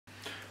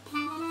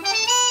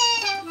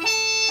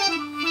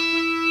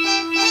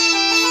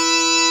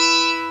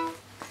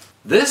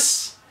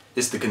This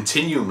is the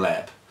Continuum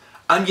Lab.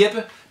 I'm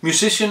Jeppe,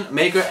 musician,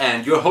 maker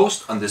and your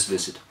host on this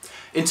visit.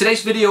 In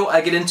today's video I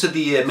get into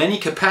the many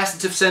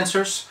capacitive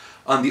sensors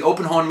on the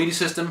Open Horn MIDI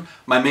system,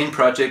 my main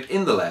project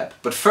in the lab.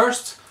 But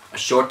first, a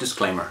short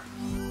disclaimer.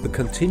 The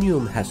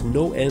continuum has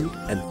no end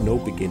and no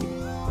beginning.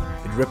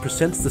 It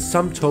represents the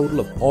sum total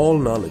of all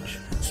knowledge,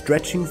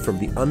 stretching from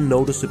the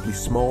unnoticeably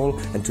small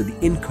and to the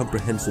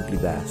incomprehensibly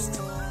vast.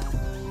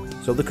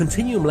 So the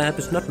Continuum Lab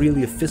is not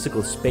really a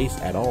physical space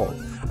at all.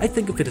 I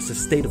think of it as a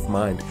state of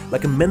mind,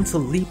 like a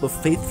mental leap of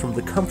faith from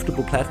the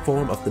comfortable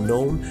platform of the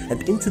known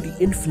and into the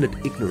infinite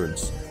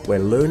ignorance, where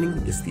learning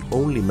is the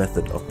only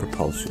method of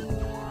propulsion.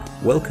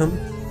 Welcome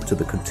to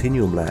the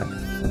Continuum Lab.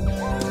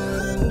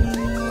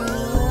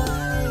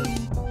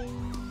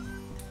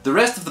 The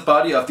rest of the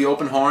body of the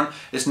open horn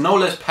is no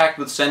less packed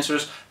with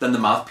sensors than the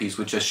mouthpiece,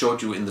 which I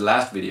showed you in the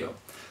last video.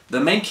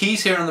 The main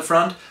keys here on the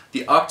front,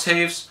 the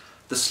octaves,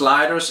 the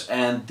sliders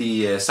and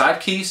the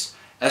side keys,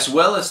 as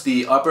well as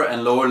the upper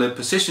and lower lip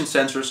position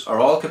sensors, are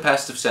all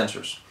capacitive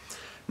sensors.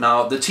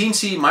 Now, the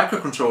Teensy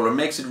microcontroller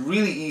makes it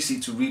really easy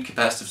to read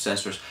capacitive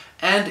sensors,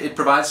 and it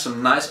provides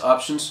some nice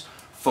options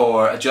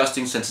for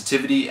adjusting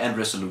sensitivity and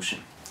resolution.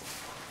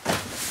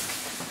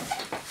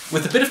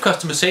 With a bit of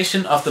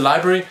customization of the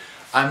library,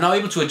 I'm now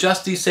able to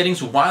adjust these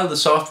settings while the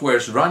software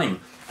is running,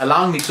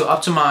 allowing me to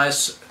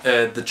optimize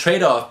the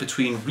trade-off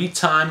between read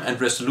time and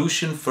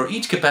resolution for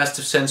each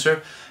capacitive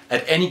sensor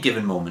at any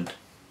given moment.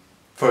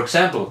 For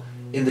example,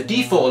 in the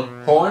default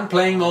horn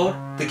playing mode,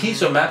 the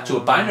keys are mapped to a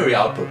binary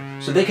output,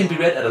 so they can be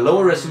read at a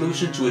lower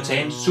resolution to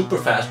attain super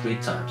fast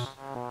read times.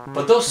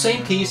 But those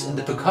same keys in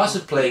the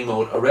percussive playing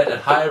mode are read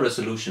at higher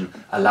resolution,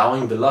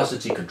 allowing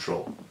velocity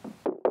control.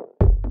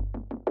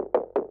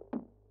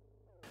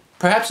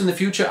 Perhaps in the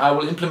future I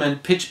will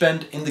implement pitch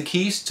bend in the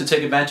keys to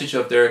take advantage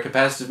of their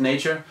capacitive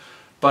nature,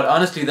 but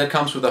honestly that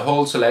comes with a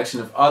whole selection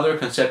of other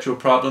conceptual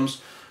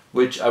problems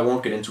which I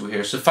won't get into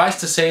here. Suffice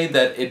to say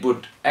that it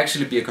would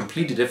actually be a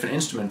completely different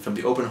instrument from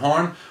the open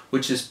horn,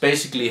 which is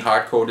basically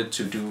hard-coded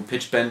to do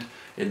pitch bend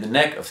in the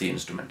neck of the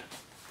instrument.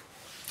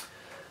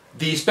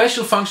 The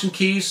special function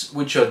keys,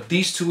 which are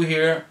these two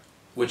here,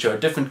 which are a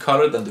different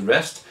color than the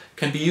rest,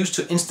 can be used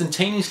to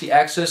instantaneously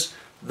access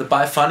the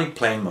biphonic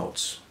playing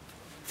modes.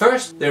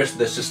 First, there's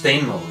the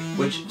sustain mode,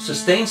 which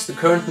sustains the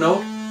current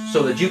note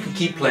so that you can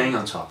keep playing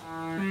on top.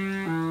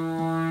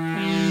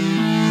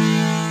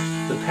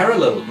 The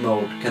parallel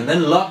mode can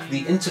then lock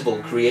the interval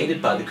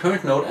created by the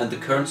current note and the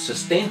current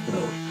sustained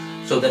note,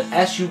 so that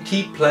as you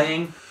keep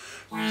playing,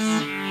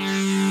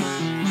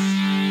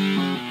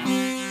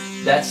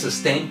 that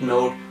sustained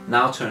note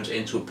now turns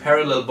into a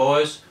parallel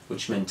voice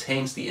which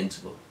maintains the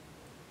interval.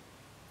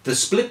 The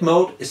split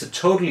mode is a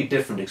totally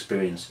different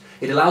experience.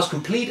 It allows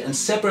complete and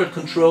separate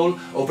control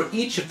over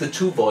each of the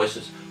two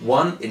voices,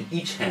 one in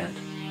each hand.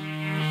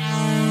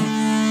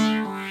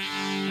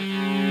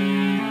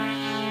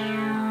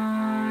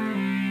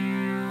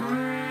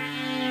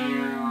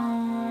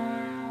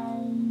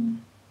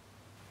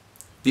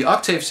 The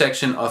octave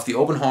section of the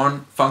open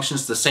horn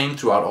functions the same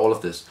throughout all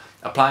of this,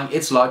 applying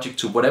its logic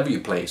to whatever you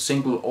play,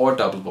 single or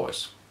double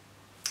voice.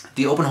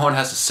 The open horn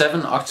has a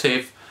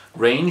 7-octave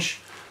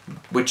range,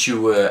 which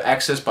you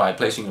access by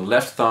placing your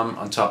left thumb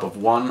on top of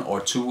one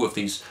or two of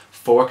these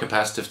 4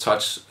 capacitive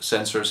touch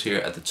sensors here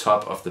at the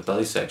top of the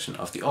belly section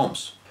of the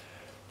ohms.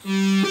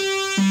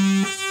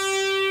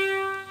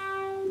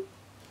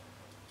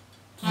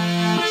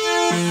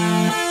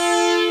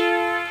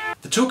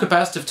 The 2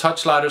 capacitive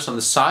touch sliders on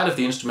the side of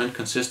the instrument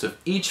consist of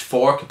each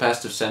 4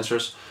 capacitive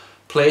sensors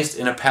placed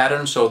in a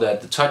pattern so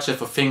that the touch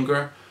of a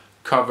finger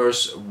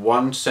covers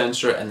one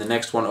sensor and the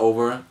next one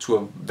over to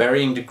a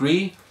varying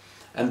degree,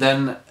 and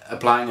then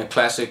applying a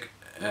classic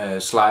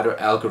slider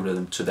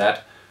algorithm to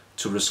that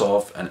to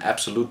resolve an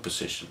absolute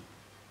position.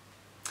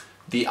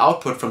 The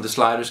output from the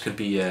sliders can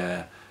be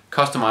a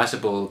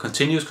customizable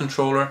continuous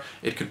controller,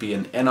 it could be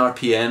an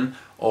NRPN,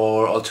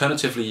 or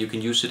alternatively you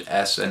can use it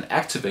as an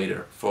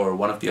activator for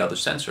one of the other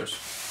sensors.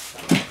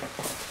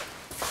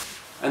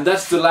 And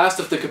that's the last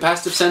of the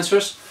capacitive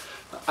sensors.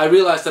 I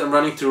realize that I'm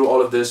running through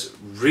all of this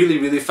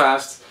really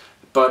fast,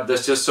 but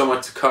there's just so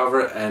much to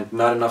cover and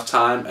not enough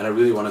time, and I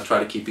really want to try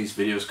to keep these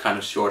videos kind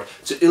of short.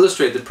 To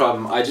illustrate the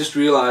problem, I just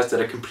realized that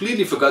I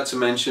completely forgot to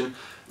mention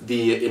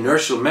the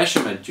inertial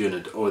measurement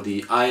unit, or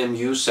the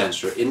IMU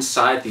sensor,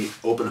 inside the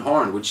open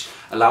horn, which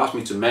allows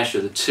me to measure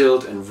the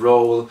tilt and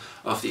roll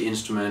of the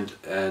instrument,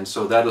 and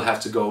so that'll have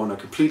to go in a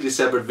completely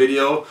separate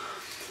video,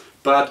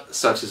 but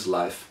such is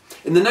life.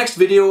 In the next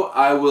video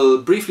I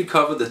will briefly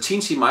cover the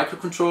Teensy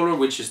microcontroller,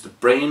 which is the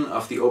brain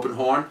of the open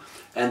horn,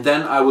 and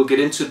then I will get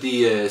into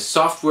the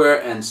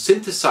software and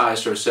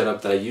synthesizer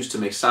setup that I use to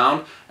make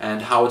sound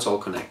and how it's all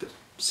connected.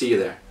 See you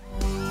there.